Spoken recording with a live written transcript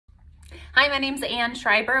Hi, my name's Ann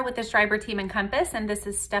Schreiber with the Schreiber Team and Compass, and this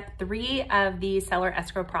is step 3 of the seller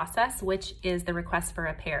escrow process, which is the request for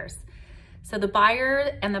repairs. So the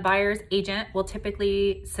buyer and the buyer's agent will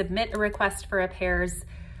typically submit a request for repairs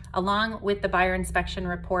along with the buyer inspection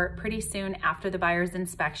report pretty soon after the buyer's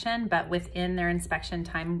inspection, but within their inspection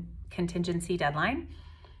time contingency deadline.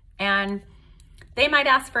 And they might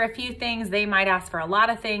ask for a few things, they might ask for a lot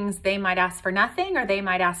of things, they might ask for nothing, or they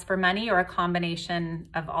might ask for money, or a combination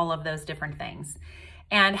of all of those different things.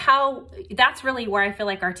 And that's really where I feel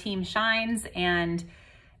like our team shines, and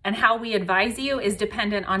how we advise you is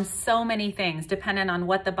dependent on so many things, dependent on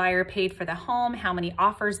what the buyer paid for the home, how many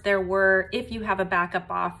offers there were, if you have a backup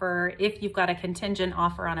offer, if you've got a contingent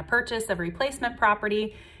offer on a purchase of replacement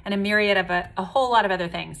property, and a myriad of a whole lot of other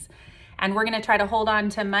things. And we're gonna try to hold on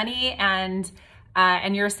to money and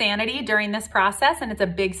your sanity during this process, and it's a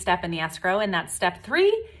big step in the escrow, and that's step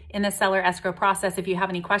 3 in the seller escrow process. If you have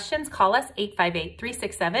any questions, call us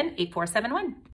 858-367-8471.